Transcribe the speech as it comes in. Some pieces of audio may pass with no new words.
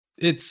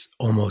It's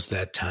almost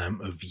that time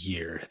of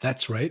year.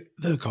 That's right,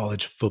 the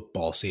college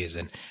football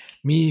season.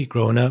 Me,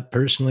 growing up,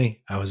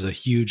 personally, I was a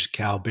huge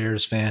Cal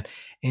Bears fan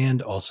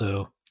and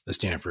also a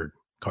Stanford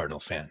Cardinal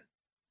fan.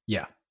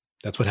 Yeah,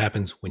 that's what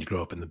happens when you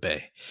grow up in the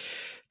Bay.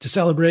 To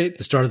celebrate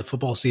the start of the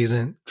football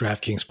season,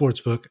 DraftKings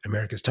Sportsbook,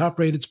 America's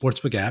top-rated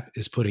sportsbook app,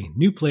 is putting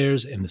new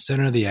players in the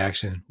center of the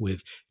action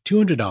with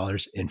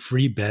 $200 in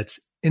free bets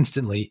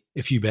instantly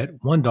if you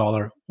bet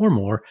 $1 or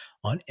more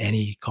on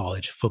any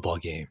college football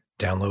game.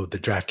 Download the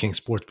DraftKings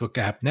Sportsbook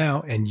app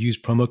now and use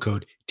promo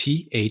code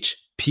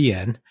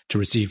THPN to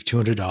receive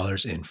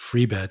 $200 in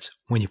free bets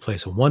when you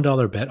place a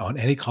 $1 bet on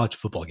any college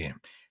football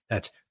game.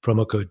 That's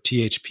promo code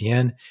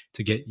THPN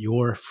to get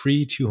your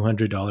free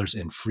 $200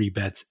 in free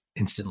bets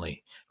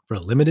instantly for a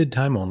limited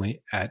time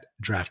only at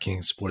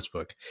DraftKings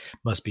Sportsbook.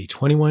 Must be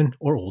 21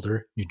 or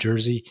older, New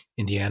Jersey,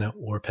 Indiana,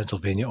 or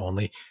Pennsylvania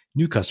only.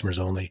 New customers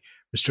only.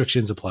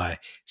 Restrictions apply.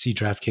 See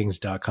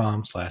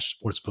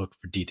DraftKings.com/sportsbook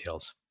for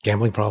details.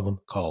 Gambling problem?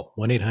 Call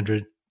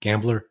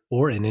 1-800-GAMBLER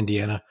or in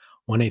Indiana,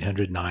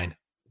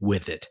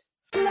 1-800-9-WITH-IT.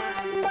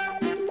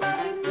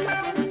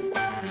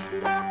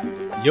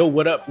 Yo,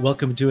 what up?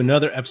 Welcome to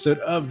another episode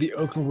of the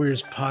Oakland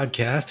Warriors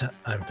podcast.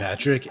 I'm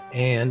Patrick,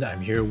 and I'm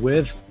here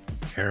with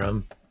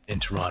Aram in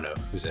Toronto,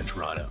 who's in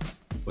Toronto.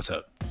 What's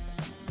up?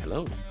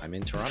 Hello, I'm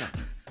in Toronto.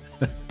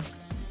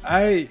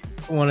 I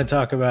want to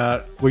talk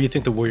about where you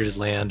think the Warriors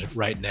land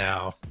right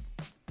now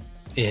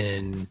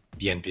in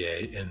the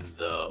NBA, in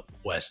the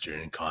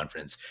Western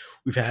Conference.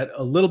 We've had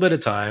a little bit of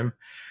time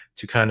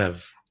to kind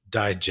of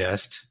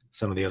digest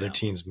some of the other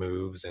teams'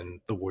 moves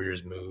and the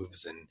Warriors'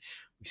 moves, and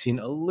we've seen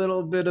a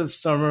little bit of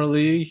summer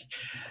league.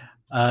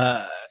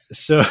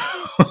 So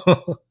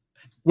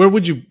where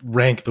would you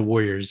rank the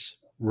Warriors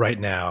right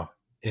now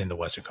in the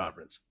Western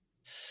Conference?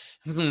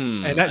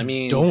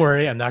 Don't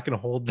worry, I'm not going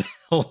to hold.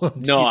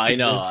 No, I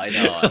know.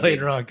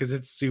 Later on, because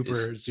it's super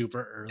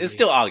early. It's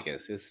still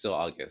August.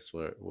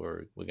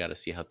 We got to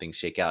see how things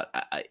shake out.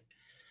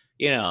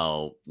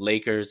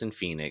 Lakers and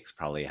Phoenix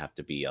probably have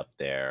to be up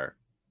there.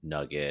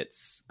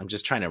 Nuggets. I'm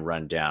just trying to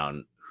run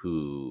down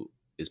who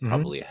is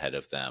probably ahead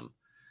of them.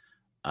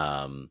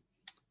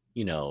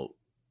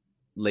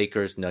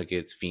 Lakers,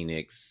 Nuggets,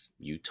 Phoenix,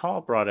 Utah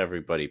brought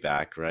everybody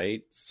back,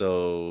 right?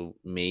 So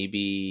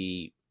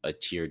maybe a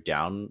tier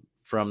down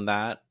from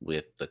that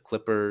with the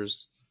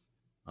Clippers,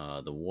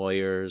 the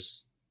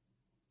Warriors,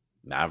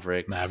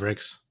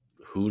 Mavericks.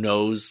 Who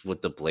knows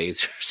what the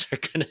Blazers are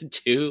going to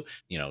do?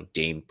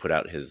 Dame put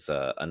out his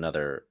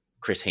another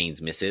Chris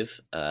Haynes missive,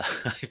 I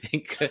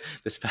think,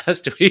 this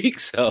past week.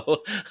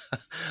 So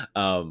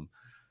I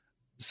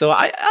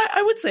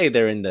would say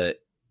they're in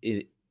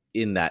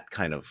that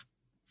kind of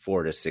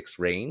 4 to 6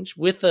 range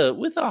with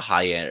a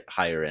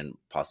higher end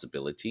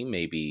possibility.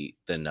 Maybe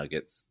the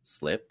Nuggets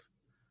slip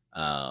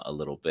a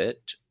little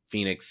bit.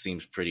 Phoenix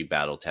seems pretty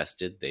battle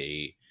tested.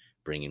 They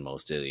bring in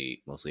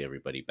mostly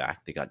everybody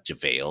back. They got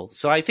JaVale,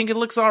 so I think it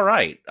looks all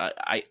right.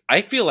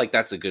 I feel like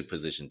that's a good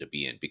position to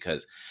be in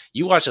because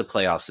you watch the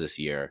playoffs this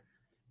year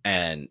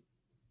and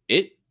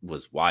it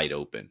was wide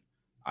open.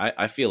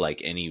 I feel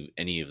like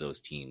any of those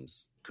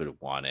teams could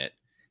have won it.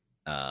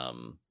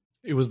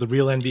 It was the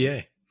real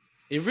NBA.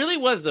 It really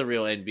was the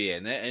real NBA,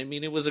 and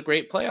it was a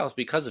great playoffs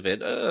because of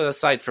it.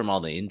 Aside from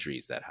all the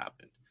injuries that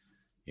happened.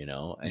 You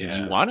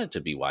want it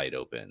to be wide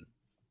open.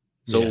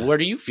 So where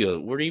do you feel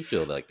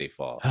like they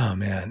fall? Oh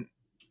man.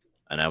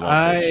 And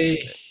I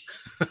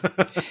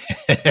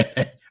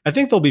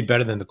think they'll be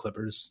better than the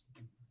Clippers.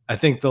 I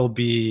think they'll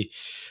be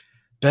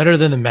better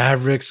than the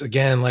Mavericks.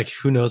 Again, like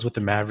who knows what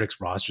the Mavericks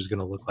roster is going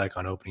to look like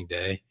on opening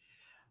day.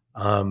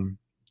 And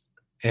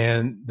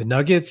the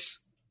Nuggets,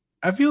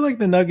 I feel like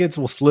the Nuggets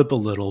will slip a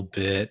little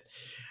bit,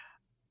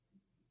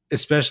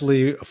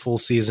 especially a full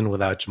season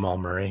without Jamal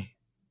Murray.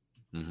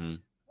 Mm-hmm.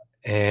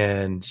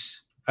 And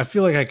I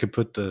feel like I could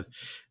put the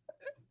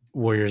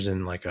Warriors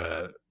in like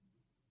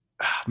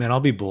I'll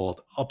be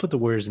bold. I'll put the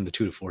Warriors in the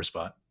 2 to 4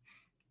 spot.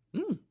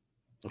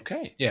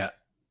 Okay. Yeah.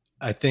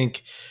 I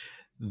think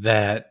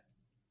that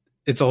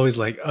it's always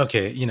like,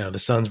 okay, the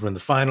Suns were in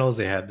the finals.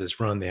 They had this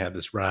run. They had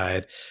this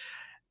ride.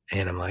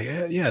 And I'm like,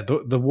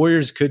 the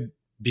Warriors could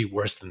be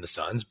worse than the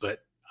Suns, but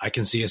I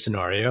can see a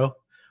scenario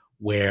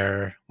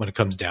where when it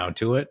comes down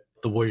to it,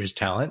 the Warriors'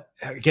 talent,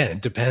 again,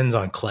 it depends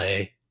on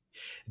Clay.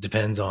 It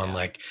depends on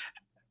like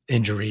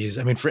injuries.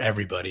 I mean, for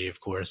everybody, of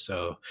course.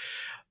 So,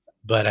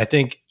 but I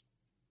think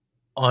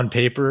on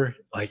paper,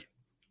 like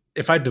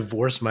if I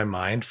divorce my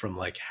mind from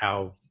like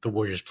how the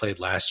Warriors played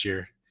last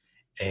year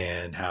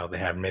and how they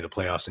haven't made the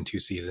playoffs in 2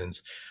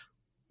 seasons,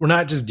 we're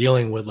not just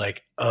dealing with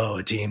like,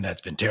 a team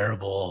that's been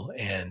terrible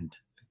and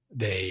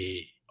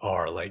they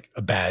are like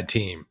a bad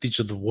team. Each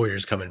of the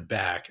Warriors coming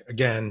back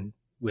again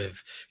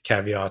with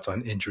caveats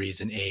on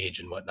injuries and age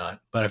and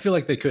whatnot. But I feel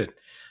like they could.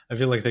 I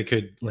feel like they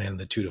could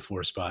land the 2 to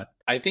 4 spot.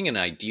 I think an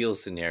ideal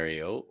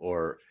scenario,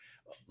 or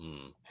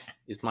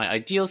is my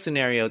ideal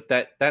scenario,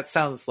 that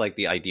sounds like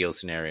the ideal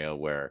scenario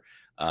where,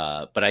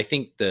 but I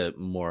think the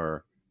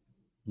more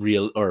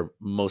real or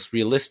most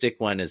realistic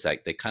one is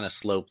like they kind of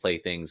slow play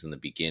things in the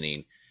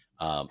beginning,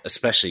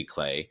 especially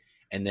Clay.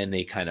 and then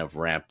they kind of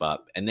ramp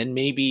up, and then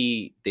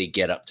maybe they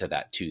get up to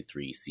that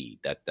 2-3 seed.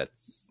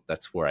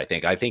 That's where I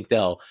think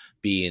they'll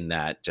be in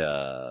that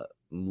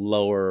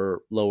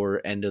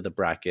lower end of the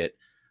bracket.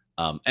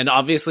 And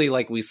obviously,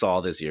 like we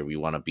saw this year, we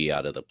want to be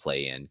out of the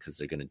play-in because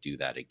they're going to do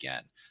that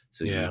again.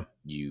 So Yeah.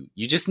 you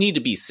just need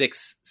to be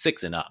six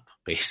and up,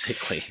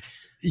 basically.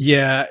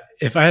 Yeah.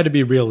 If I had to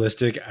be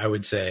realistic, I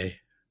would say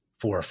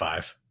 4 or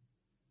 5.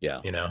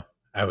 Yeah. You know,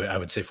 I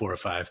would say 4 or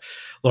 5,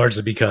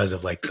 largely because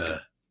of like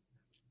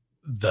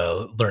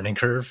the learning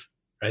curve,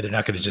 right? They're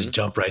not going to just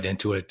jump right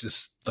into it,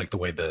 just like the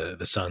way the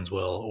Suns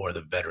will or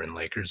the veteran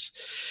Lakers.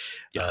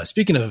 Yeah.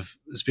 Speaking of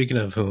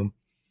whom,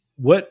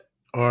 what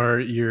are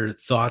your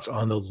thoughts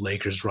on the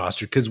Lakers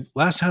roster? Because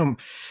last time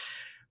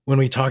when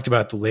we talked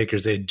about the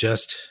Lakers, it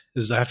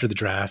was after the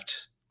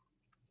draft,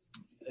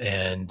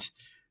 and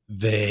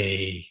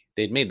they'd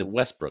made the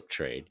Westbrook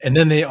trade, and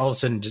then they all of a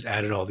sudden just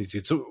added all these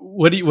dudes. So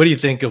what do you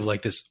think of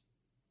like this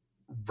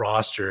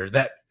roster?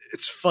 That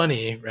it's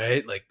funny,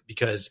 right? Like,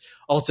 because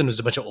all of a sudden it was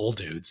a bunch of old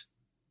dudes,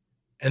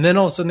 and then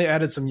all of a sudden they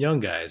added some young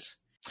guys.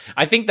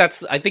 I think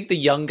the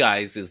young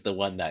guys is the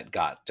one that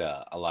got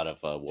a lot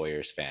of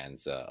Warriors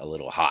fans a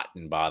little hot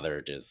and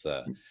bothered, is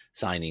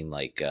signing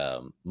like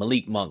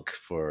Malik Monk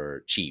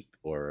for cheap,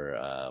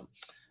 or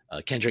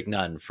Kendrick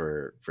Nunn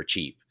for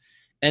cheap.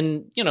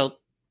 And,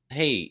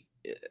 hey,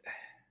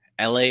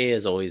 LA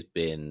has always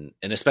been,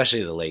 and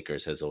especially the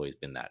Lakers has always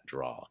been that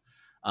draw.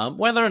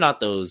 Whether or not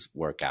those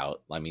work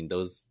out, I mean,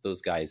 those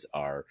guys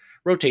are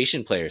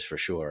rotation players for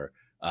sure.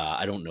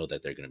 I don't know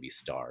that they're going to be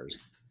stars.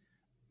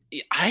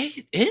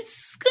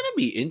 It's going to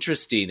be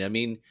interesting. I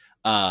mean,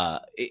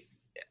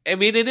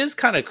 it is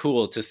kind of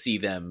cool to see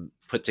them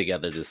put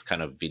together this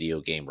kind of video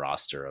game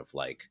roster of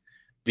like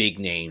big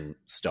name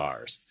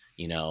stars,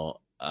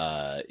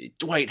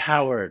 Dwight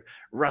Howard,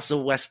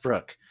 Russell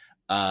Westbrook.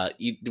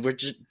 They're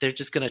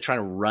just going to try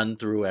to run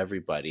through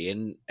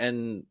everybody.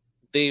 And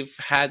they've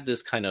had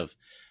this kind of,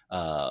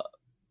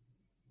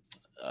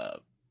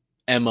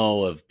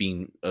 MO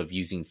of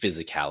using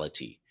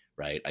physicality.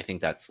 Right. I think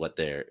that's what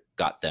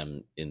got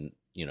them in,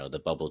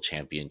 the bubble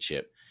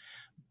championship.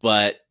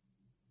 But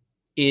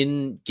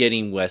in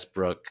getting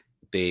Westbrook,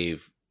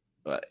 they've,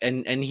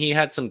 and he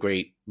had some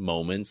great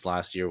moments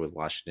last year with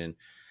Washington,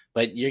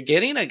 but you're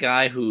getting a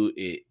guy who,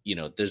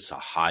 there's a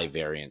high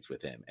variance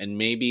with him. And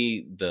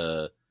maybe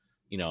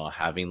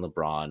having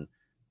LeBron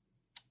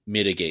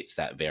mitigates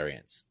that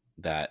variance,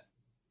 that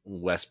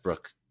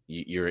Westbrook,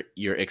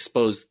 you're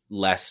exposed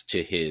less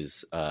to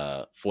his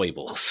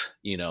foibles,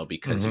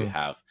 because you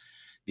have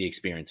the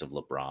experience of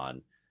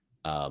LeBron,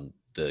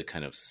 the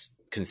kind of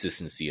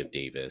consistency of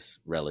Davis,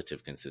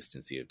 relative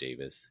consistency of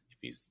Davis if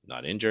he's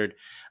not injured.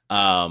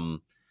 But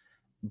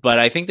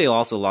I think they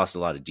also lost a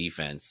lot of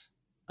defense.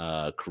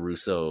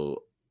 Caruso,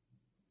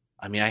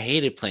 I mean, I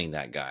hated playing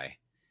that guy,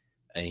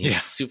 and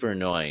he's super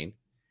annoying.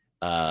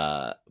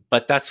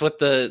 But that's what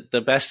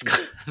the best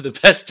the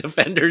best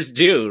defenders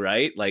do,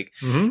 right? Like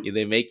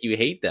they make you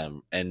hate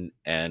them,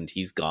 and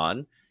he's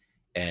gone,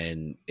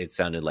 and it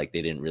sounded like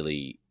they didn't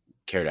really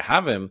care to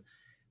have him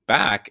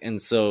back.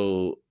 And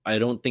so I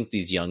don't think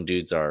these young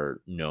dudes are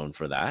known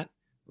for that.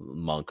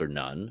 Monk or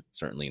Nunn,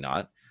 certainly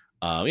not.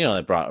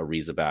 They brought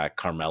Ariza back.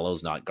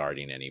 Carmelo's not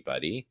guarding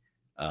anybody.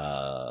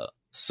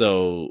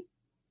 So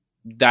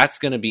that's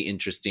going to be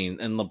interesting.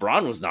 And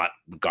LeBron was not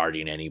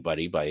guarding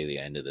anybody by the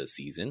end of the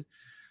season.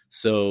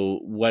 So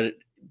what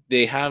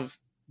they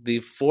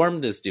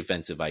formed this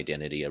defensive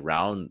identity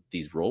around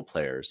these role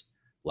players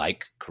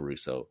like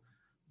Caruso,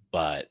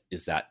 but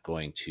is that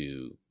going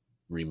to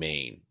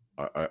remain?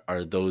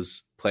 Are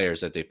those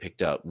players that they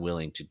picked up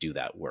willing to do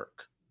that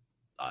work?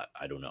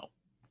 I don't know.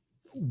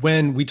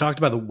 When we talked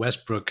about the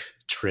Westbrook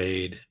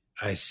trade,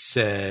 I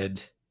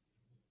said,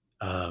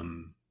 I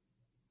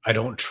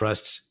don't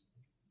trust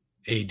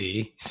AD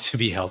to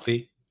be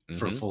healthy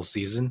for a full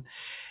season,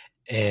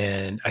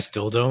 and I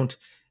still don't.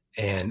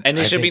 And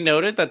it should be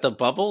noted that the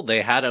bubble,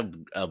 they had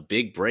a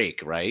big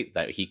break, right?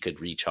 That he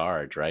could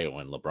recharge, right?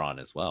 When LeBron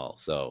as well.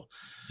 So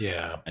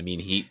yeah, I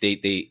mean,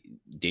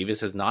 Davis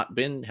has not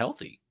been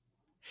healthy.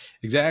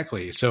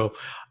 Exactly. So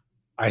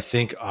I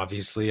think,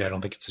 obviously, I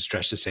don't think it's a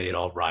stretch to say it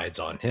all rides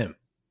on him,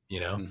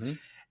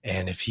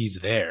 and if he's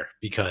there,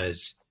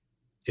 because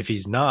if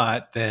he's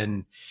not,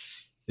 then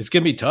it's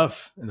going to be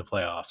tough in the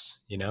playoffs.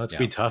 It's going to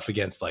be tough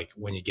against, like,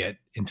 when you get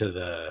into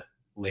the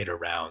later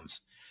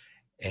rounds.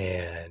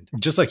 And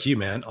just like you,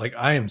 man, like,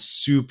 I am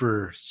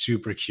super,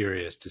 super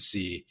curious to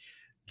see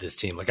this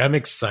team. Like, I'm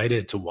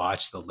excited to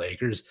watch the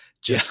Lakers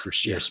just for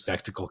sheer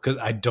spectacle, because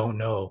I don't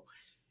know.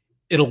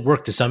 It'll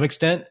work to some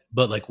extent,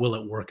 but like, will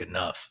it work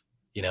enough?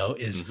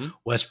 Is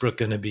Westbrook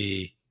going to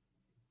be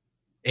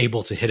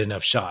able to hit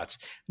enough shots?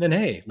 And then,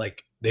 hey,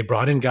 like, they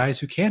brought in guys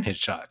who can hit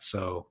shots.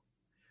 So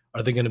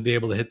are they going to be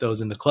able to hit those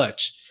in the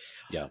clutch?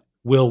 Yeah.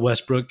 Will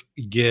Westbrook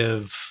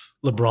give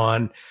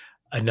LeBron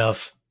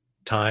enough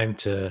time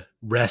to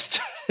rest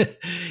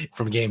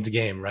from game to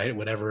game, right?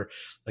 Whatever,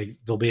 like,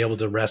 they'll be able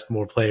to rest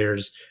more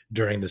players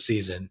during the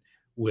season.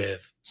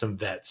 with some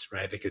vets,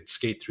 right? They could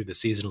skate through the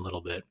season a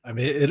little bit. I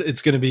mean,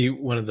 it's going to be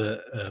one of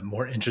the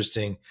more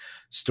interesting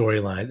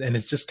storylines, and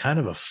it's just kind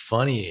of a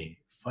funny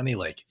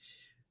like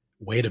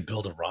way to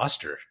build a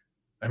roster.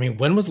 I mean,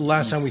 when was the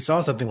last time we saw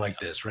something like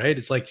this, right?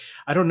 It's like,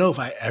 I don't know if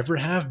I ever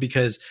have,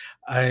 because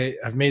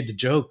I've made the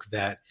joke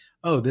that,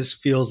 oh, this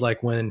feels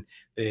like when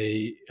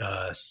the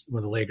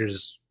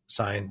Lakers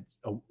signed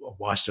a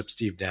washed up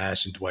Steve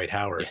Nash and Dwight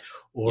Howard,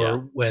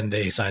 or when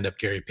they signed up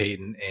Gary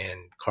Payton and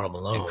Karl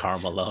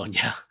Malone.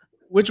 Yeah.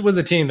 Which was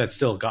a team that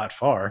still got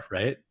far,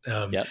 right?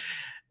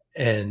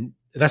 And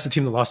that's the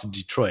team that lost to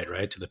Detroit,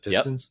 right? To the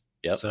Pistons.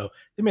 Yep. So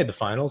they made the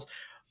finals.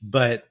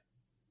 But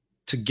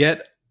to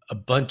get a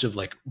bunch of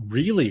like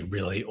really,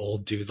 really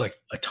old dudes, like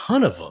a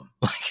ton of them,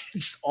 like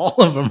just all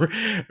of them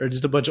are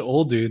just a bunch of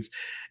old dudes.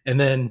 And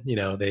then,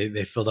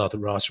 they filled out the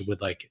roster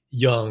with like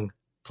young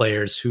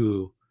players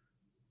who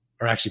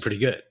are actually pretty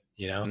good,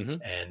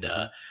 and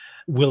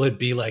will it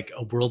be like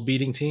a world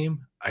beating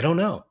team? I don't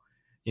know.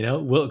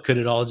 Could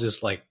it all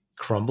just like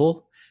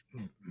crumble?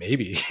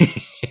 Maybe.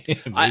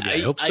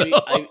 I hope so.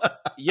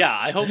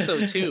 I hope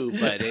so too,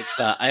 but it's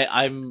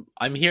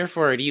I'm here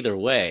for it either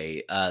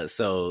way.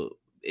 So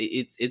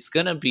it's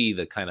gonna be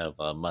the kind of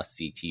must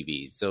see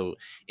TV. So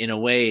in a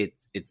way,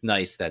 it's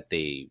nice that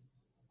they,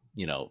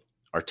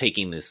 are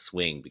taking this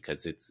swing,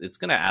 because it's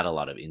gonna add a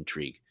lot of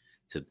intrigue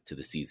to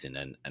the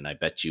season, and I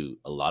bet you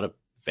a lot of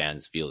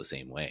fans feel the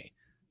same way.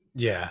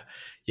 Yeah.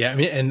 I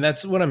mean, and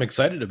that's what I'm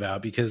excited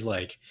about, because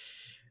like,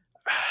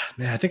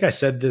 man, I think I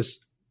said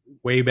this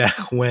way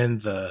back when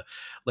the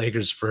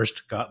Lakers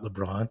first got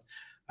LeBron.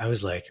 I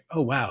was like,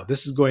 oh wow,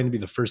 this is going to be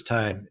the first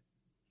time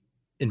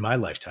in my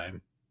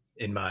lifetime,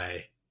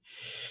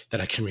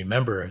 that I can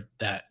remember,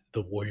 that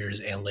the Warriors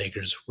and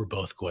Lakers were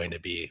both going to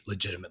be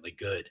legitimately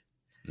good.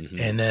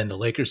 Mm-hmm. And then the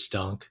Lakers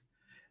stunk,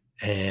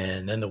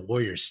 and then the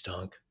Warriors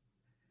stunk.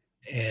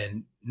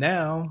 And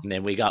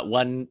then we got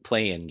one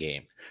play-in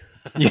game.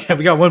 Yeah,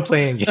 we got one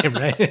play-in game,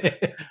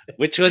 right?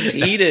 Which was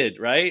heated,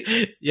 right?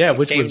 Yeah,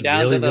 which was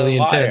really, really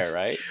intense,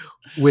 right?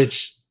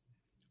 Which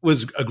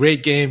was a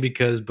great game,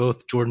 because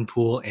both Jordan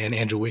Poole and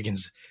Andrew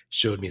Wiggins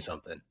showed me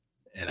something.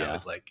 And I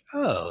was like,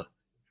 oh,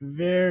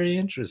 very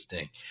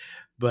interesting.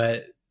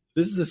 But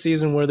this is a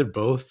season where they're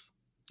both,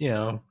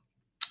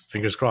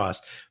 fingers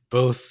crossed,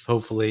 both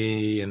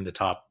hopefully in the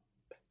top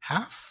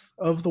half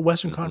of the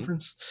Western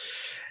Conference.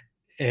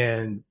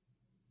 And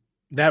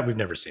that we've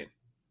never seen.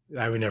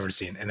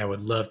 And I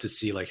would love to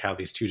see like how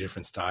these two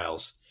different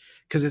styles,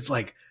 because it's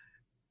like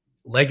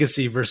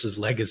legacy versus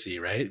legacy,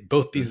 right?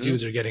 Both these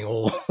dudes are getting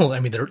old. I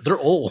mean, they're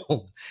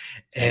old.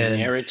 And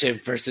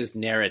narrative versus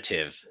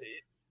narrative.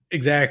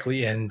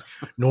 Exactly. And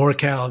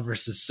NorCal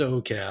versus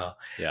SoCal.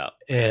 Yeah.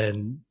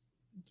 And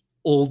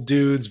old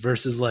dudes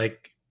versus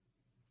like,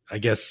 I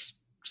guess,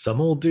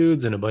 some old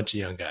dudes and a bunch of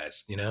young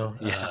guys,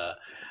 Yeah.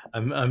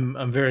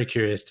 I'm very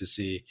curious to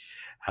see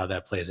how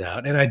that plays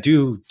out. And I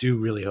do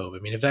really hope. I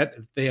mean, if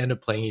they end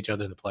up playing each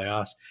other in the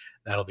playoffs,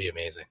 that'll be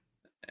amazing.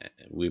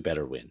 We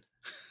better win.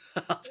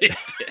 I'll be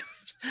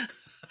pissed.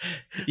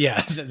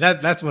 Yeah,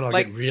 that's when I'll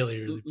get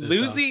really, really pissed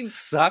losing off.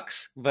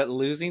 Sucks, but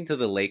losing to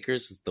the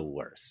Lakers is the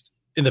worst.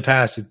 In the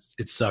past,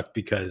 it sucked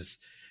because,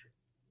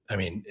 I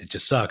mean, it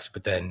just sucks.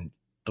 But then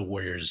the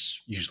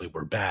Warriors usually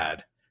were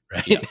bad,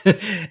 right? Yeah.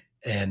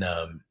 And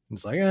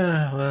it's like,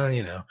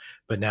 well,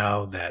 But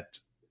now that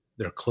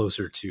they're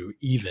closer to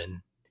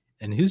even,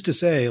 and who's to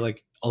say,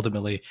 like,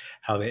 ultimately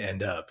how they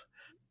end up.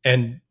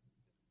 And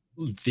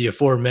the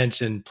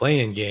aforementioned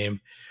play-in game,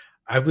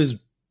 I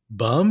was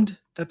bummed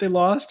that they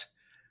lost,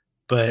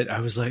 but I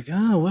was like,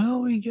 oh,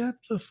 well, we got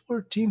the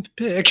 14th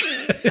pick.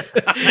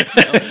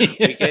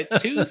 We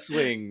get two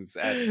swings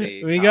at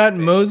the We got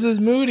pick. Moses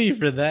Moody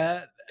for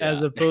that,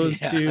 as opposed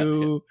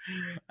to,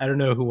 I don't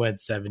know who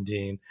went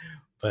 17,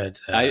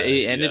 but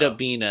it ended up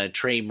being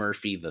Trey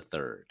Murphy the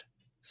third.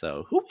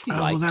 So who we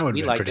liked? Well, that would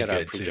we be liked pretty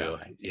good too.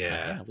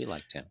 Yeah, we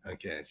liked him.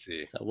 Okay, I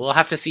see. So we'll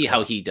have to see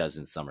how he does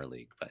in summer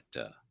league, but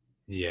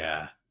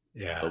yeah.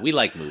 But we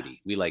like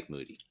Moody.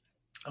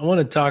 I want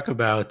to talk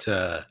about.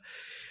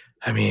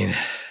 I mean,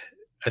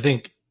 I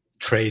think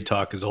trade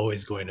talk is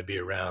always going to be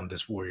around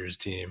this Warriors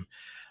team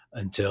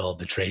until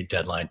the trade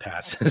deadline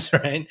passes,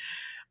 right?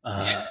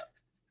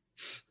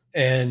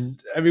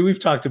 And I mean, we've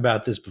talked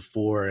about this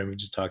before, and we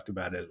just talked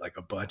about it like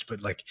a bunch,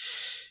 but like,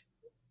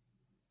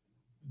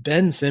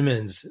 Ben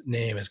Simmons'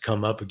 name has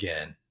come up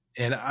again,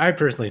 and I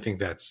personally think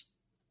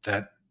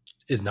that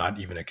is not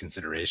even a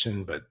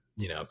consideration. But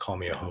call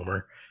me a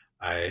homer.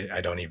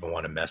 I don't even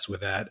want to mess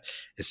with that,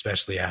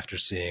 especially after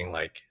seeing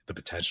like the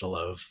potential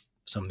of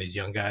some of these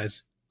young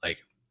guys. Like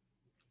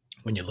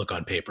when you look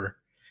on paper,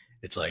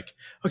 it's like,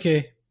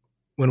 okay,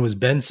 when it was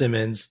Ben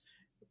Simmons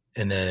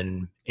and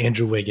then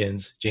Andrew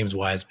Wiggins, James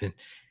Wiseman,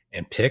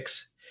 and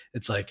picks,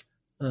 it's like,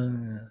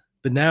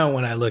 but now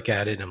when I look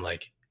at it, I'm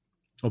like,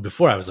 well,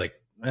 before I was like,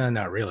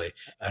 not really.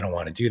 I don't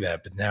want to do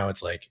that. But now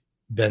it's like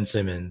Ben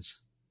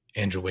Simmons,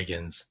 Andrew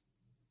Wiggins,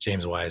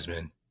 James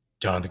Wiseman,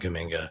 Jonathan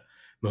Kuminga,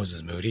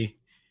 Moses Moody.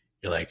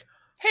 You're like,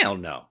 hell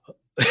no.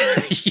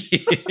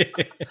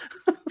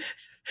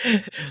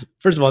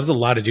 First of all, there's a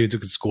lot of dudes who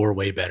could score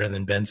way better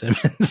than Ben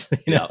Simmons.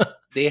 Yeah,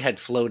 they had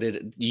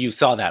floated. You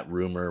saw that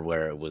rumor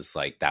where it was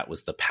like that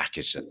was the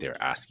package that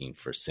they're asking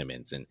for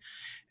Simmons, and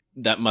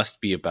that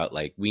must be about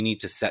like we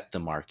need to set the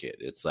market.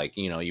 It's like,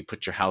 you know, you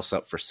put your house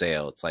up for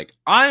sale. It's like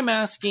I'm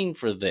asking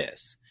for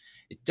this.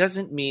 It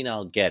doesn't mean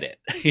I'll get it,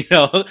 you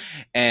know.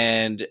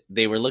 And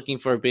they were looking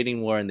for a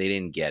bidding war, and they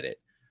didn't get it.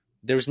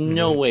 There's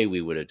no way we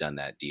would have done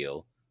that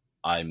deal.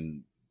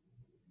 I'm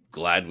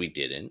glad we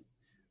didn't.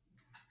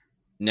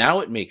 Now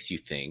it makes you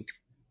think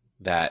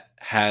that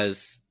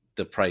has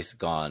the price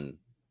gone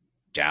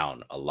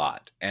down a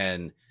lot?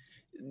 And,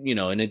 you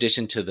know, in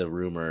addition to the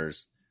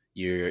rumors,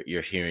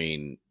 you're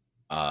hearing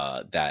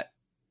that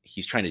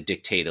he's trying to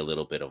dictate a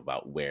little bit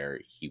about where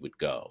he would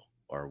go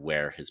or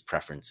where his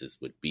preferences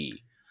would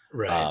be.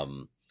 Right.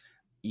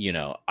 You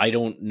know, I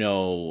don't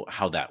know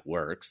how that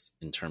works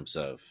in terms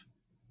of,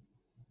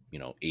 you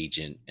know,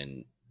 agent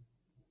and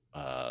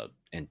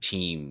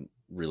team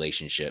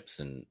relationships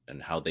and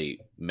how they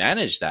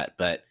manage that.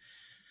 But,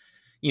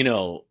 you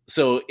know,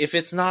 so if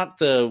it's not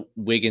the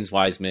Wiggins,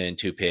 Wiseman,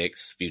 2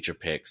 picks, future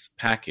picks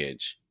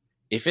package,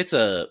 if it's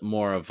a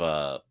more of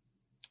a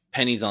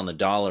pennies on the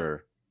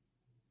dollar,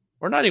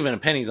 or not even a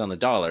pennies on the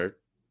dollar,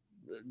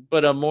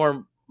 but a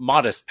more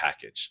modest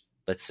package,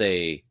 let's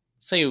say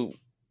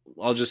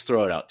I'll just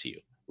throw it out to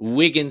you.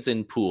 Wiggins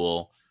and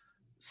Poole,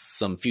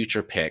 some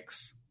future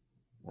picks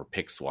or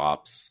pick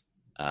swaps,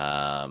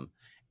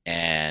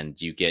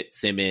 and you get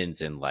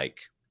Simmons and like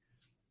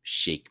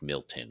Shake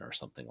Milton or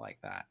something like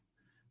that.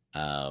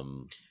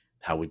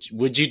 How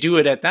would you do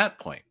it at that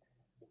point?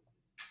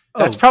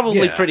 That's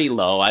probably pretty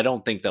low. I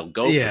don't think they'll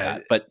go for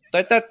that, but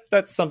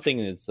that's something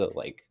that's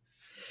like.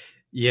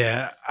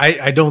 Yeah,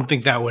 I don't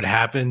think that would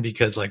happen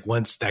because like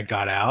once that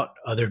got out,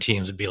 other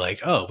teams would be like,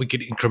 oh, we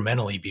could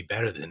incrementally be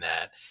better than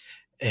that.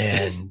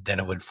 And then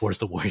it would force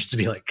the Warriors to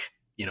be like,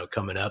 you know,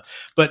 coming up.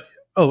 But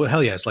oh,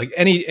 hell yes. Like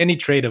any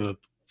trade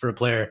for a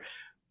player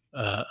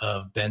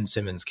of Ben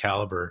Simmons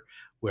caliber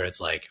where it's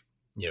like,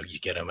 you know, you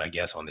get him, I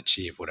guess, on the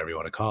cheap, whatever you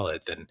want to call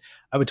it, then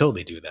I would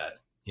totally do that.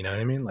 You know what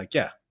I mean? Like,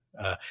 yeah.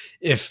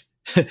 If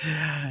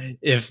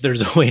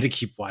there's a way to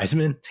keep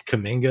Wiseman,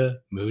 Kuminga,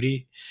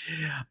 Moody,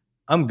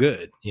 I'm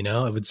good. You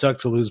know, it would suck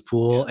to lose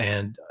Poole,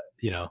 and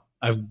you know,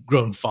 I've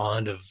grown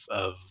fond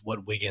of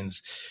what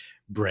Wiggins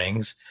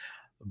brings,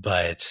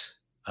 but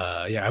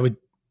yeah, I would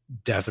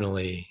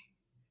definitely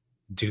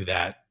do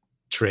that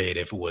trade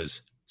if it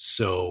was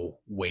so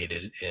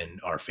weighted in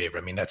our favor.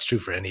 I mean, that's true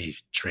for any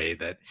trade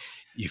that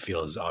you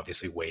feel is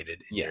obviously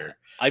weighted in your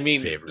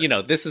favor. You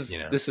know, this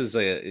is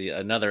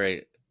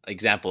another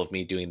example of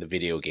me doing the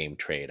video game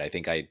trade. I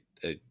think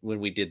when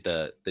we did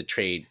the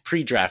trade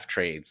pre-draft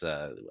trades,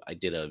 I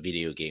did a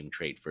video game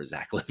trade for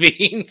Zach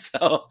LaVine,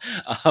 so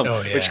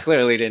which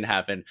clearly didn't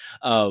happen.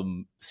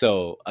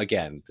 So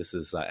again, this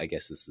is I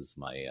guess this is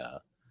my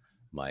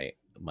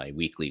my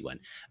weekly one.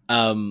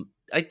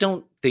 I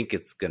don't think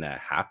it's gonna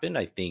happen.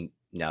 I think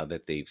now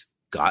that they've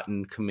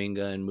gotten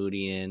Kuminga and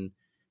Moody in,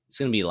 it's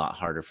gonna be a lot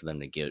harder for them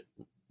to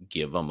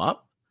give them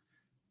up.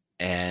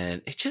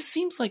 And it just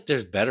seems like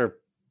there's better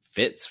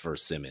fits for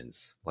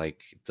Simmons.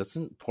 Like,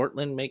 doesn't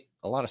Portland make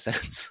a lot of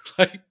sense?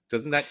 Like,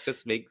 doesn't that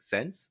just make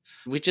sense?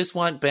 We just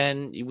want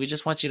Ben. We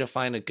just want you to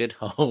find a good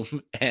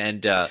home,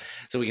 and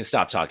so we can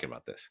stop talking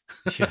about this.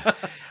 Yeah.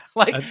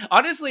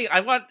 Honestly, I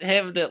want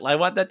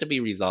that to be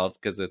resolved,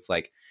 because it's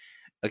like,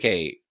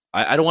 okay,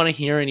 I don't want to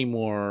hear any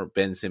more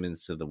Ben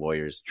Simmons to the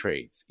Warriors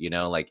trades. You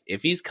know, like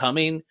if he's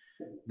coming,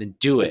 then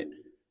do it.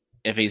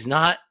 If he's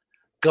not,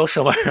 go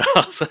somewhere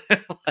else.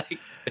 Like,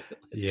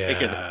 let's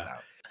figure this out.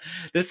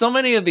 There's so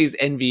many of these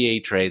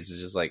NBA trades. It's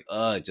just like,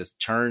 it just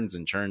churns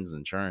and churns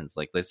and churns.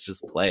 Like, let's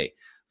just play.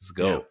 Let's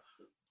go. Yeah.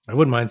 I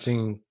wouldn't mind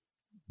seeing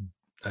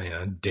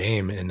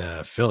Dame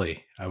in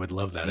Philly. I would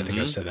love that. I think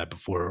I've said that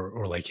before,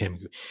 or like him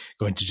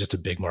going to just a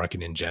big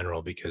market in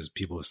general, because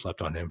people have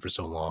slept on him for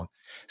so long.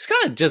 It's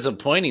kind of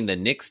disappointing the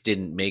Knicks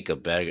didn't make a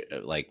better,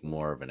 like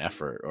more of an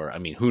effort, or I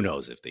mean, who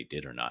knows if they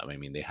did or not. I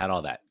mean, they had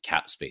all that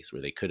cap space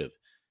where they could have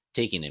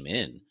taken him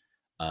in.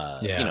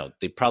 You know,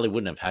 they probably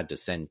wouldn't have had to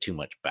send too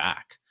much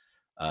back.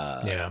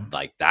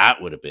 Like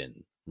that would have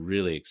been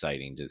really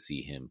exciting to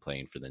see him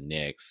playing for the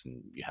Knicks,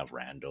 and you have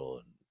Randall,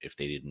 and if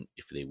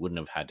they wouldn't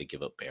have had to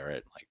give up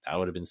Barrett, like that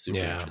would have been super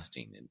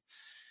interesting. And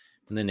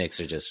the Knicks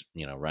are just,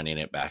 you know, running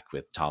it back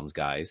with Tom's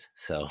guys.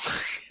 So,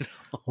 you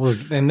know. Well,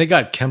 and they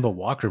got Kemba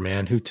Walker,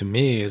 man, who to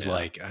me is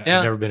like, I've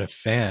never been a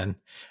fan.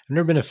 I've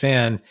never been a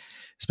fan,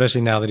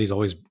 especially now that he's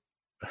always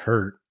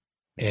hurt.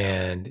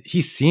 And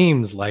he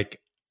seems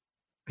like,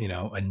 you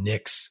know, a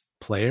Knicks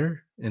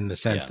player in the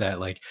sense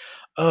that like,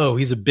 oh,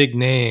 he's a big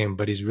name,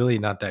 but he's really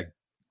not that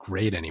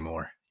great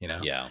anymore, you know?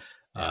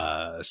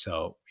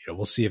 So, you know,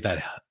 we'll see if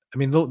that, I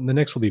mean, the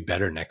Knicks will be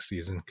better next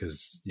season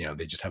because, you know,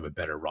 they just have a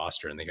better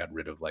roster and they got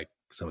rid of like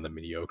some of the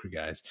mediocre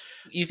guys.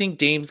 You think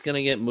Dame's going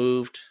to get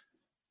moved?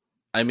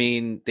 I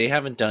mean, they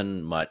haven't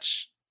done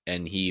much.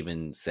 And he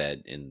even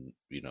said in,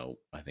 you know,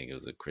 I think it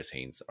was a Chris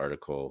Haynes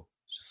article,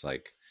 just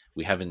like,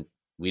 we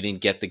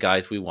didn't get the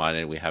guys we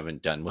wanted. We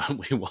haven't done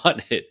what we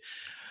wanted.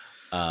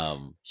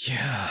 Um,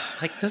 Yeah.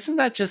 like, doesn't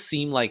that just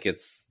seem like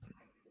it's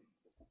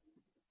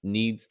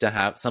needs to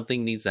have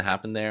something needs to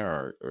happen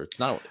there, or it's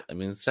not? I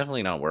mean, it's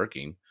definitely not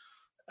working.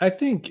 I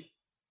think,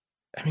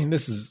 I mean,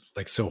 this is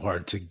like so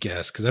hard to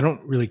guess because I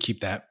don't really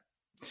keep that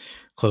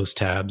close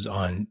tabs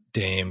on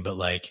Dame, but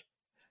like,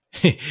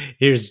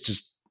 here's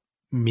just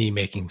me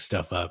making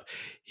stuff up.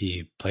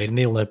 He played in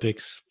the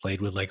Olympics,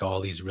 played with like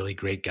all these really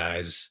great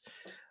guys.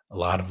 A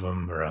lot of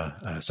them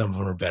are, some of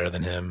them are better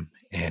than him.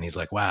 And he's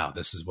like, wow,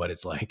 this is what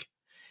it's like.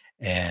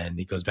 And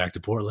he goes back to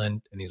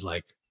Portland and he's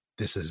like,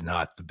 this is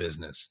not the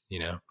business, you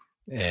know?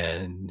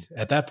 And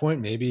at that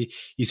point, maybe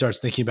he starts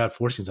thinking about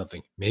forcing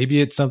something.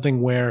 Maybe it's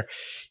something where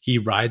he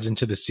rides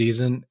into the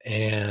season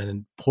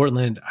and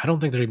Portland, I don't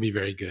think they're going to be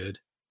very good.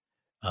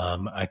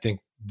 I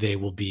think they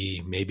will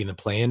be maybe in the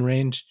play-in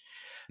range.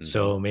 Mm-hmm.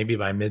 So maybe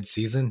by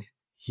mid-season,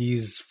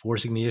 he's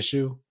forcing the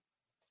issue.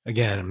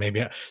 Again,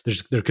 maybe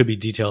there could be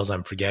details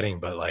I'm forgetting,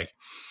 but like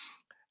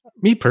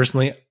me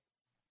personally,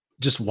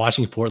 just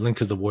watching Portland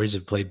because the Warriors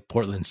have played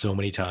Portland so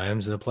many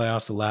times in the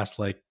playoffs the last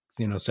like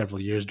several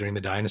years during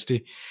the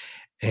dynasty,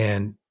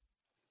 and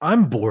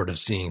I'm bored of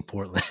seeing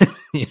Portland.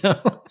 you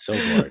know, So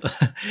bored.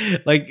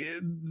 like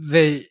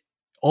they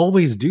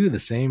always do the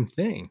same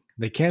thing.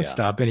 They can't Yeah.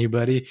 stop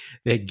anybody.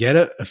 They get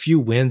a few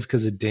wins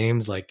because of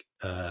Dame's like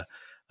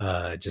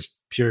just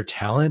pure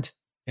talent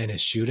and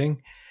his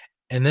shooting,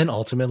 and then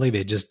ultimately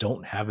they just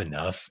don't have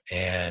enough,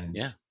 and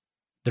Yeah.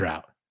 they're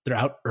out. They're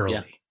out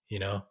early.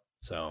 Yeah.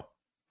 So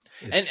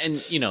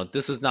And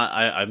this is not,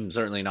 I'm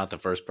certainly not the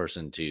first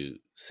person to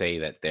say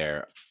that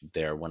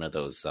they're one of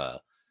those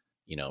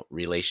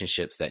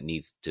relationships that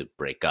needs to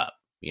break up,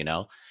 and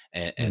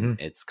mm-hmm.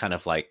 it's kind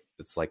of like,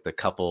 it's like the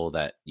couple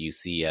that you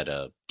see at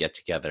a get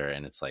together,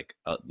 and it's like,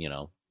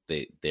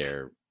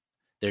 their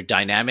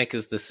dynamic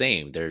is the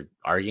same. They're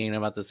arguing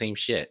about the same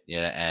shit,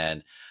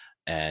 and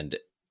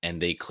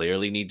they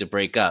clearly need to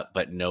break up,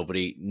 but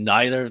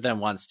neither of them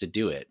wants to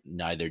do it.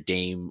 Neither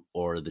Dame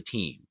or the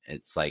team.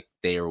 It's like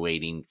they are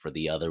waiting for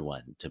the other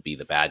one to be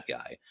the bad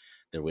guy.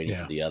 They're waiting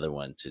for the other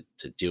one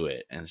to do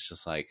it, and it's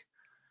just like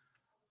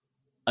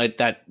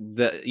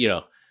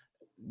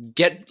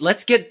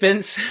let's get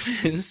Ben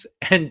Simmons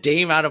and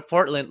Dame out of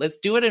Portland. Let's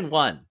do it in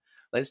one.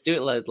 Let's do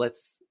it.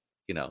 Let's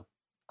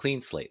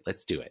clean slate.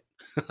 Let's do it.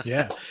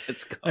 Yeah.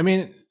 Let's go. I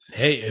mean,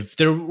 hey, if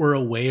there were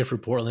a way for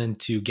Portland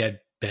to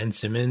get Ben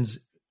Simmons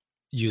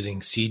using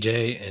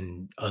CJ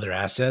and other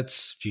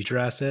assets, future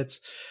assets,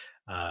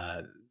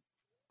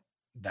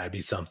 that'd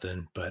be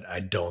something. But I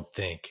don't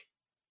think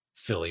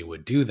Philly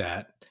would do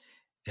that.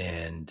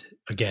 And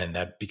again,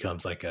 that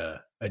becomes like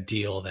a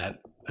deal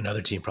that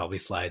another team probably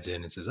slides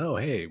in and says, oh,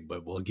 hey,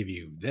 but we'll give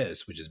you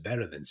this, which is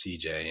better than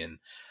CJ and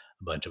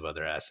a bunch of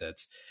other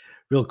assets.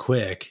 Real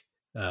quick,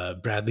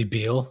 Bradley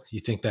Beal, you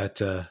think that's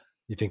going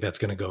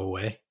to go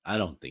away? I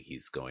don't think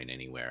he's going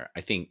anywhere.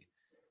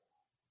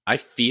 I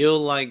feel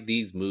like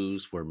these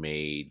moves were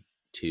made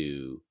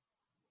to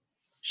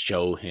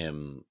show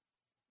him,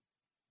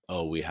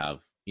 oh, we have,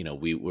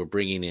 we're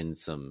bringing in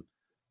some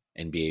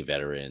NBA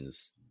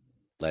veterans.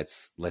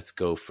 Let's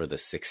go for the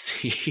 6th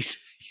seed.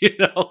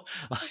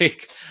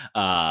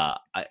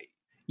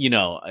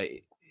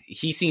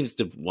 He seems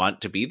to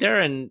want to be there,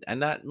 and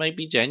that might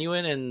be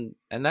genuine,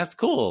 and that's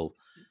cool.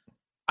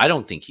 I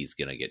don't think he's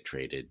gonna get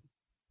traded.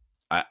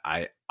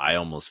 I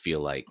almost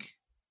feel like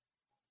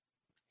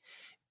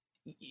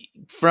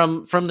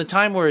from the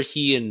time where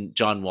he and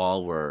John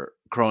Wall were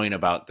crowing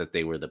about that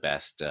they were the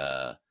best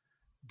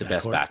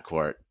best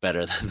backcourt,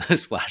 better than the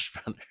Splash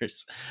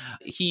Brothers,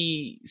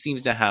 he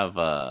seems to have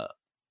a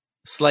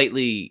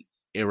slightly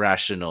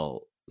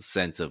irrational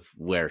sense of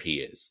where he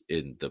is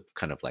in the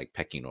kind of like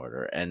pecking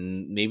order,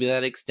 and maybe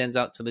that extends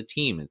out to the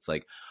team. It's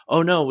like,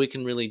 oh no, we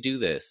can really do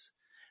this.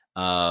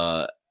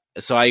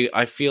 So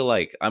I feel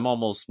like I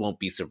won't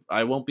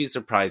be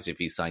surprised if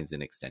he signs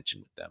an extension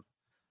with them.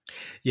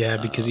 Yeah,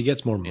 because he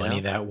gets more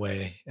money that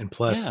way, and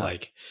plus,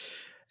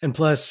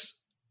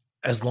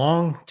 as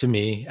long to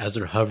me as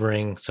they're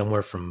hovering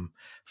somewhere from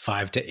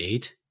 5 to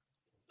 8,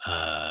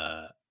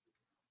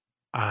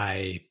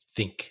 I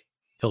think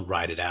he'll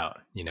ride it out.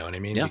 You know what I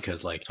mean? Yeah,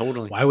 because like,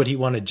 totally. Why would he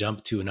want to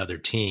jump to another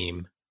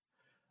team?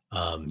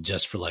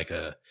 Just for like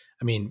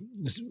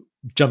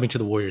jumping to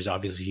the Warriors,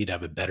 obviously he'd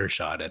have a better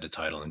shot at a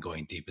title and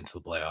going deep into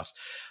the playoffs,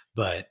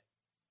 but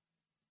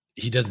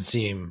he doesn't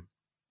seem.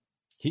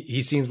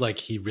 He seems like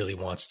he really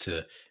wants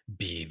to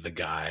be the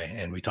guy.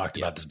 And we talked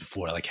about this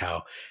before, like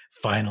how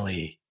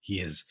finally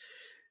he is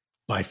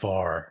by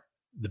far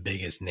the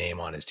biggest name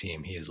on his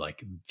team. He is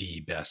like the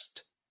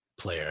best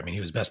player. I mean,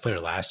 he was best player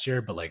last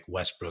year, but like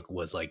Westbrook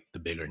was like the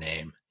bigger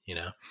name,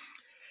 Yeah.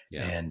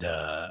 And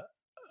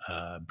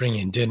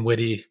bringing in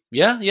Dinwiddie.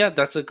 Yeah.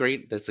 That's a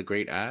great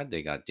ad.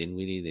 They got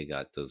Dinwiddie. They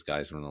got those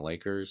guys from the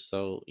Lakers.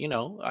 So,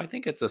 I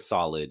think it's a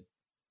solid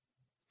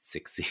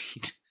 6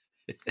 seed.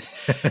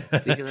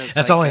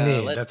 That's all I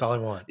need. That's all I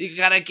want. You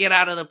gotta get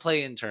out of the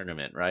play-in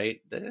tournament, right?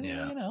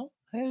 Yeah.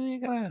 You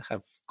gotta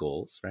have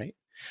goals, right?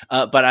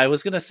 But I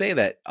was gonna say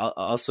that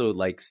also,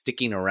 like,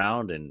 sticking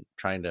around and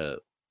trying to,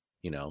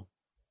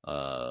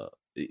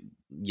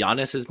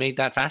 Giannis has made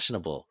that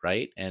fashionable,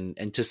 right?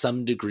 And to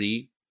some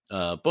degree,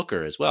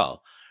 Booker as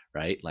well,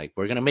 right? Like,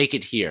 we're gonna make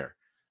it here.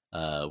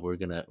 We're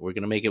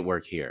gonna make it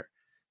work here,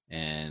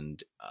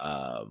 and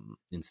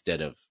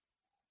instead of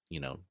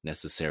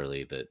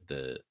necessarily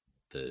the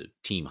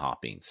team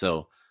hopping.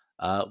 So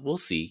we'll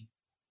see,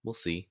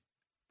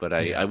 but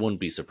I wouldn't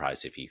be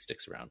surprised if he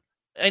sticks around.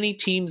 Any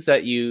teams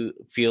that you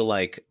feel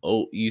like,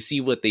 oh, you see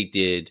what they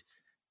did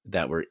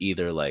that were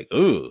either like,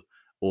 ooh,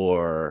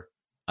 or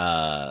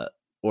a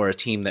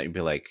team that you'd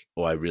be like,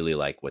 oh, I really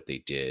like what they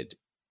did.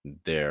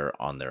 They're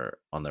on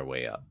their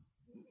way up.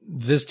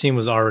 This team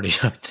was already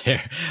up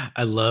there.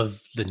 I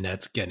love the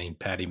Nets getting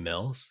Patty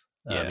Mills.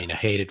 Yeah. I mean, I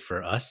hate it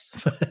for us,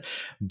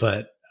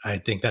 but I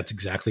think that's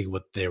exactly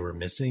what they were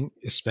missing,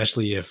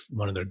 especially if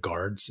one of their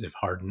guards, if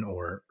Harden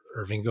or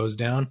Irving goes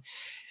down,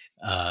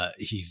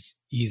 he's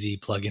easy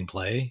plug and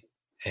play.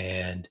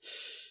 And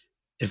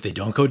if they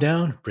don't go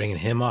down, bringing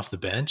him off the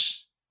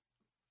bench.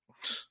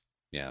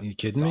 Yeah. Are you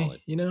kidding me?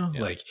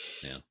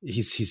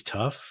 He's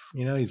tough,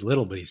 he's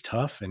little, but he's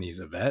tough and he's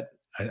a vet.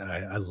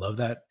 I love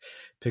that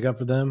pickup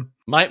for them.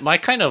 My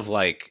kind of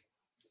like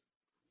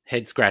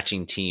head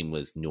scratching team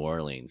was New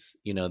Orleans.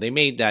 They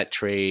made that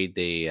trade.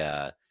 They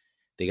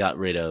got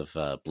rid of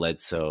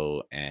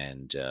Bledsoe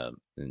and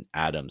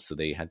Adams, so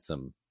they had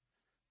some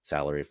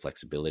salary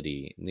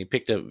flexibility. And they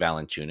picked up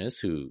Valanciunas,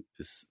 who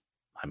is,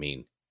 I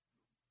mean,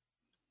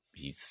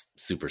 he's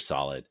super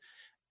solid.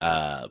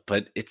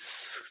 But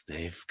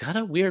they've got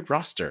a weird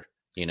roster,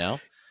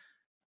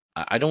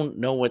 I don't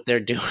know what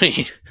they're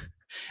doing.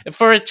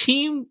 For a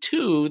team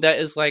too that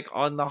is like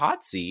on the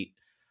hot seat,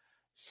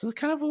 it's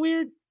kind of a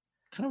weird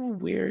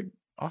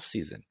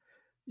offseason.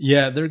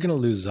 Yeah, they're gonna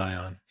lose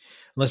Zion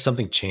unless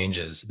something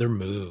changes. Their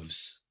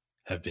moves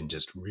have been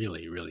just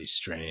really, really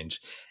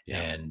strange. Yeah.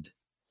 And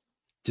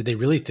did they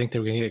really think they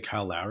were gonna get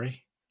Kyle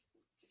Lowry?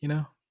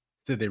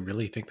 Did they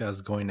really think that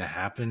was going to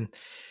happen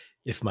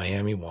if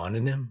Miami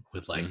wanted him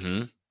with like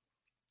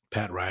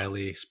Pat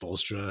Riley,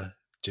 Spoelstra,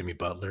 Jimmy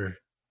Butler,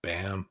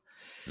 Bam?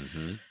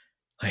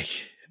 Like,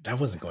 that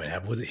wasn't going to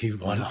happen. Was it? You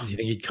think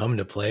he'd come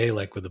to play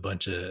like with a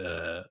bunch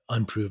of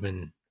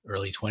unproven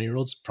early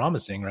 20-year-olds?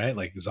 Promising, right?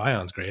 Like,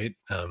 Zion's great.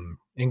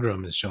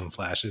 Ingram has shown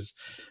flashes,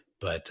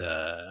 but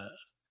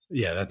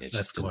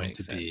that's going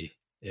to be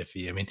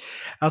iffy. I mean,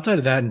 outside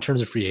of that, in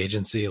terms of free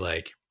agency,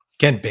 like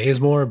Kent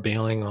Bazemore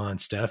bailing on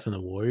Steph and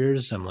the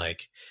Warriors, I'm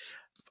like,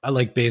 I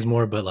like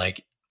Bazemore, but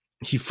like,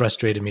 he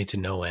frustrated me to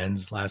no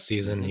ends last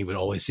season. He would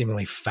always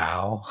seemingly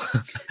foul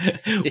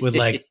with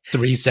like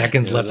 3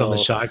 seconds left on the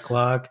shot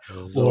clock.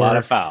 A lot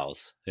of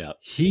fouls. Yeah.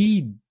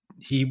 He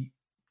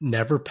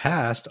never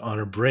passed on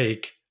a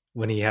break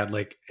when he had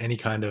like any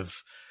kind of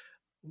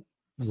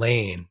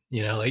lane,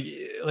 like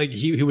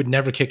he would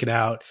never kick it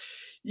out.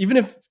 Even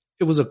if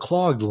it was a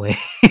clogged lane,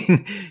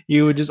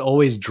 he would just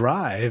always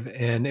drive,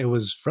 and it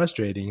was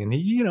frustrating. And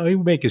he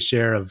would make his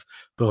share of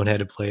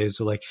boneheaded plays.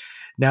 So like,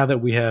 now that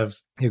we have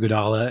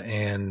Iguodala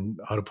and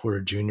Otto Porter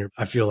Jr.,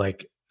 I feel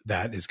like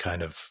that is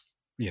kind of,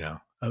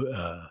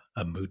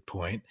 a moot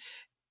point.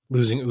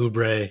 Losing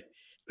Oubre,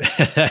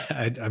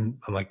 I'm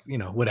like,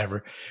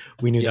 whatever.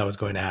 We knew that was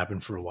going to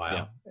happen for a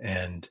while.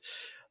 Yeah. And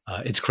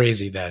it's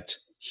crazy that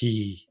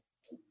he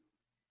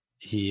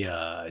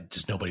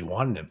just, nobody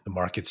wanted him. The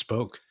market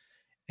spoke.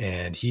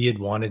 And he had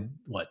wanted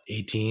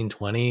 18,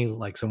 20,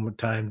 like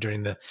sometime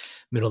during the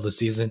middle of the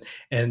season.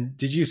 And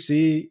did you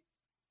see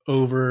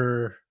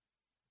over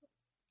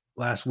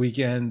last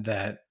weekend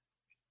that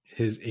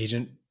his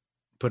agent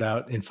put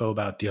out info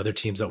about the other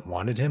teams that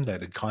wanted him,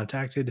 that had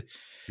contacted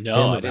him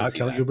about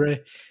Kelly Oubre?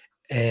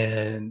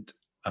 And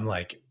I'm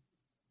like,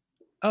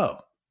 oh,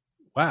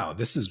 wow,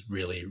 this is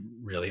really,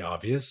 really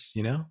obvious,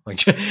 like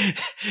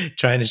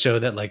trying to show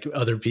that like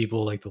other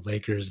people like the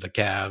Lakers, the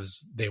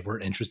Cavs, they were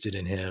interested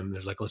in him.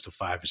 There's like a list of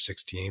 5 or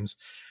 6 teams.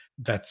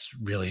 That's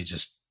really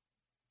just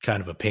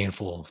kind of a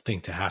painful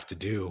thing to have to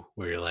do,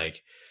 where you're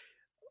like,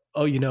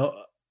 oh,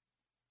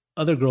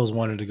 other girls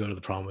wanted to go to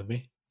the prom with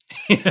me.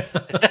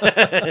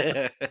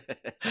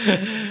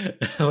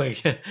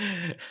 Like,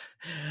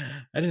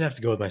 I didn't have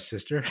to go with my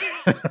sister.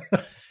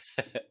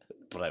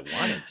 But I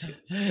wanted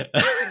to.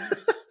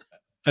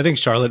 I think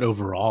Charlotte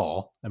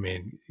overall, I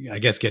mean, I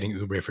guess getting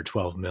Oubre for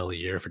 $12 million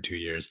a year for 2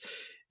 years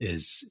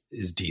is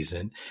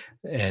decent.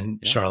 And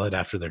Charlotte,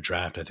 after their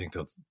draft, I think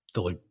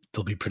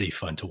they'll be pretty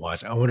fun to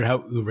watch. I wonder how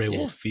Oubre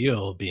will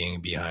feel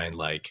being behind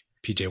like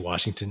PJ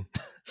Washington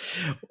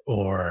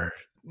or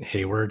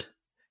Hayward,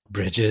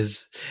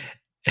 Bridges,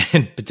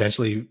 and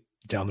potentially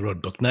down the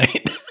road Book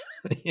Night.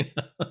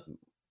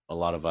 A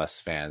lot of us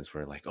fans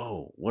were like,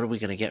 oh, what are we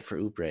going to get for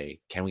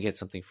Oubre? Can we get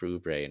something for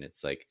Oubre? And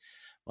it's like,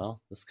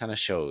 well, this kind of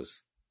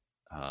shows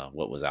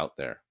what was out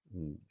there.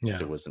 Yeah.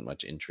 There wasn't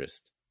much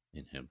interest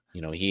in him.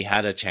 He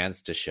had a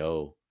chance to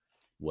show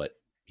what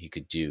he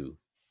could do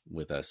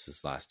with us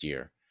this last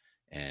year.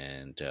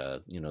 And,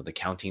 the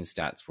counting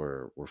stats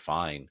were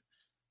fine,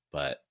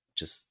 but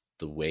just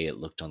the way it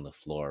looked on the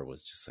floor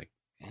was just like,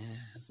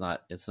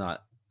 it's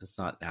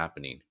not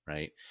happening.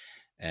 Right.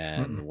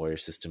 And the Warrior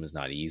system is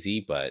not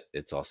easy, but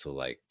it's also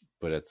like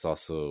but it's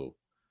also,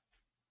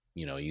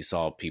 you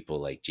saw people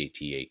like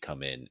JTA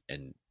come in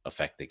and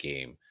affect the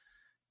game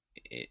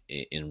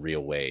in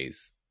real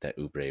ways that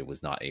Oubre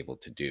was not able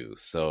to do.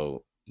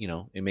 So,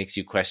 it makes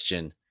you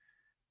question,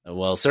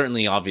 well,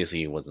 certainly, obviously,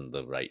 he wasn't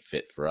the right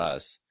fit for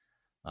us.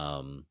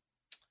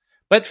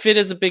 But fit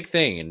is a big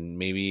thing. And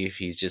maybe if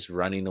he's just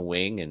running the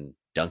wing and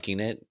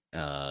dunking it,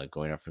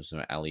 going up from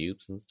some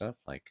alley-oops and stuff,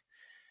 like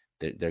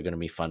they're going to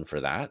be fun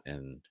for that.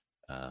 And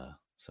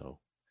so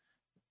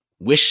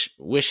wish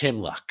him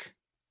luck.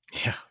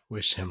 Yeah,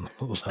 wish him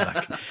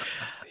luck.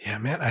 Yeah,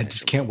 man, I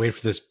just can't wait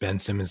for this Ben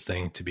Simmons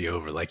thing to be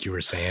over, like you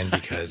were saying,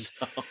 because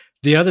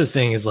the other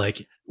thing is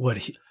like,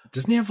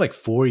 doesn't he have like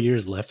 4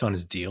 years left on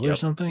his deal or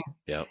something?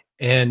 Yep.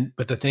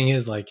 But the thing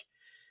is, like,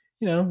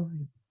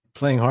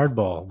 playing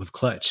hardball with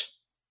Clutch,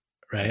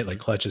 right? Mm-hmm. Like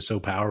Clutch is so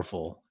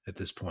powerful at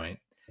this point.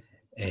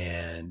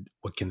 And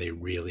what can they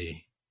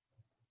really,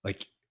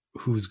 like,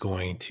 who's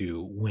going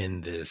to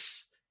win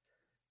this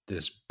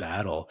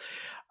battle?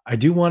 I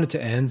do want it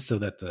to end so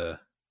that the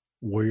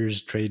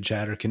Warriors trade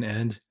chatter can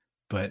end,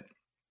 but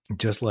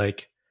just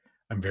like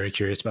I'm very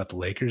curious about the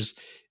Lakers,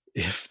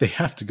 if they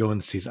have to go in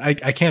the season, I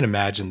can't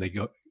imagine they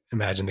go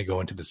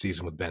into the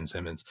season with Ben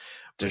Simmons.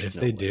 But if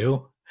they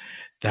do,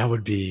 that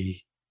would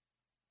be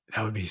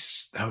a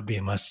must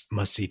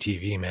see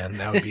TV, man.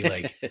 That would be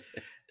like,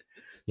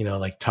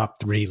 like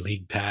top 3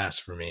 league pass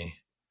for me.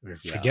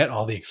 Forget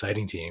all the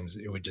exciting teams.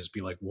 It would just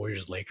be like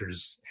Warriors,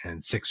 Lakers,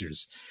 and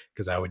Sixers,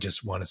 because I would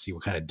just want to see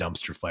what kind of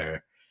dumpster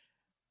fire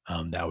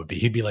that would be.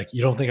 He'd be like,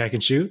 "You don't think I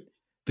can shoot?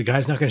 The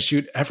guy's not going to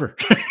shoot ever."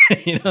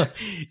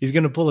 He's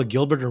going to pull a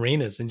Gilbert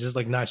Arenas and just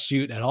like not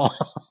shoot at all.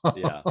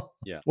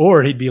 Yeah.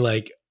 Or he'd be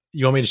like,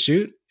 "You want me to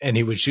shoot?" And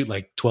he would shoot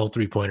like 12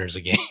 3-pointers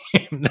a game.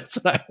 That's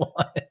what I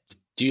want.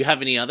 Do you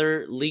have any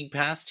other league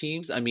pass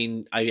teams? I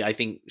mean, I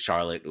think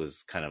Charlotte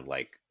was kind of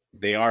like,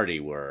 they already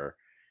were.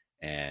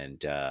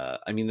 And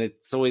I mean,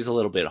 it's always a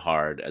little bit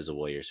hard as a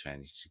Warriors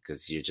fan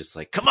because you're just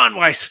like, come on,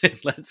 Wiseman,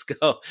 let's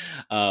go.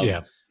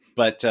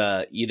 But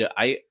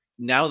I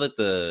now that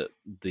the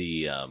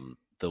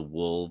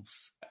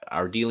Wolves,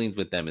 our dealings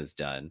with them is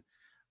done,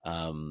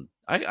 I'm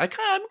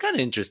kind of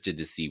interested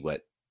to see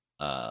what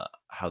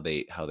how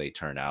they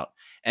turn out,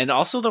 and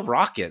also the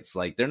Rockets.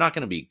 Like, they're not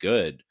going to be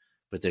good,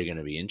 but they're going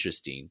to be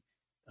interesting.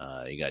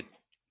 They got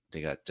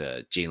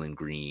Jalen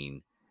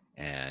Green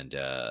and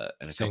a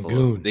Sengun.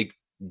 Couple.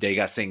 They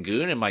got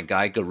Sengun and my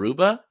guy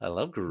Garuba. I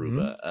love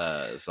Garuba.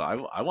 Mm-hmm. So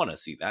I want to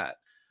see that.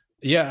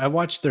 Yeah, I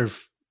watched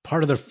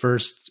part of their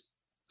first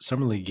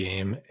summer league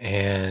game,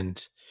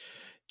 and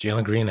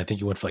Jalen Green, I think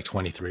he went for like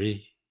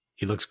 23.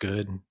 He looks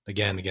good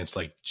again against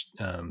like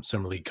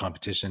summer league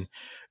competition.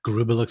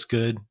 Garuba looks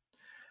good.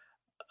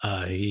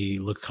 He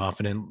looked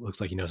confident.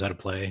 Looks like he knows how to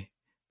play.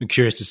 I'm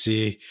curious to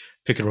see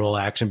pick and roll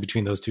action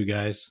between those two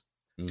guys,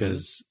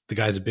 because the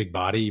guy's a big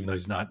body, even though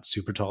he's not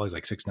super tall. He's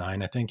like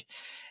 6'9", I think.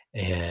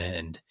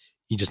 And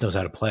he just knows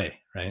how to play,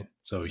 right?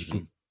 So you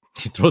can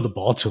throw the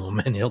ball to him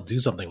and he'll do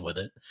something with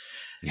it.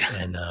 Yeah.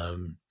 And,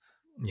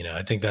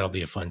 I think that'll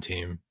be a fun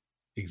team.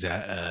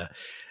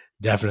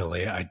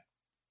 Definitely.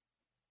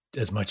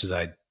 As much as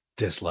I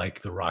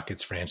dislike the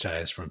Rockets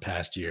franchise from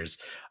past years,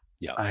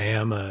 I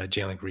am a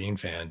Jalen Green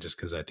fan just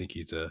because I think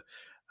he's a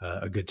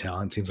good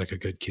talent. Seems like a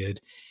good kid.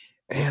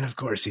 And of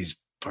course he's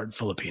part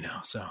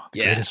Filipino. So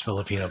the greatest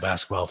Filipino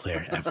basketball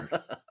player ever.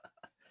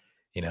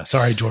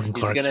 Sorry, Jordan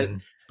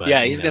Clarkson.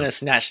 He's going to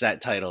snatch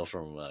that title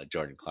from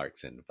Jordan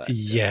Clarkson. But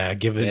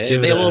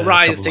they will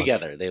rise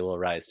together. They will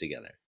rise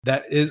together.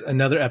 That is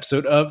another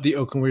episode of the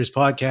Oakland Warriors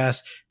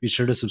podcast. Be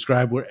sure to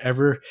subscribe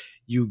wherever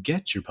you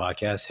get your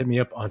podcast. Hit me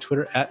up on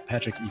Twitter at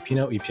Patrick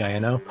Epino,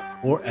 E-P-I-N-O,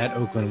 or at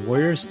Oakland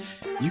Warriors.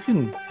 You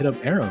can hit up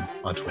Aram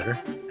on Twitter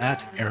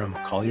at Aram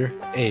Collier,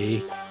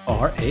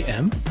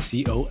 ARAMCOLLIER.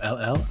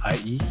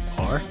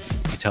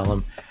 You tell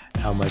him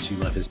how much you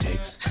love his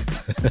takes.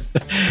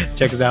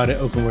 Check us out at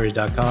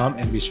oaklandwarriors.com,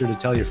 and be sure to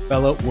tell your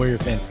fellow Warrior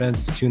fan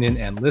friends to tune in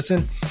and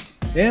listen.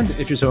 And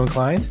if you're so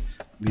inclined,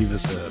 leave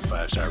us a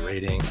 5-star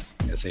rating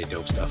and say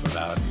dope stuff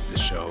about the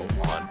show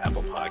on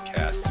Apple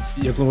Podcasts.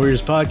 The Oakland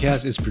Warriors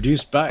podcast is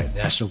produced by the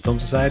National Film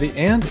Society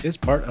and is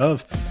part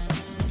of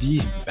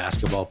the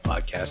Basketball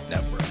Podcast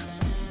Network.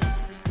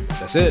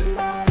 That's it.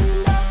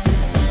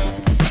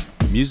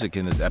 Music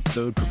in this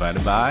episode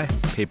provided by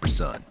Paper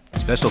Sun.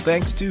 Special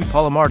thanks to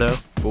Paul Amardo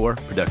for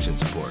production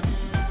support.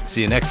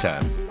 See you next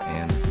time,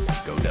 and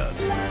go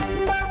Dubs.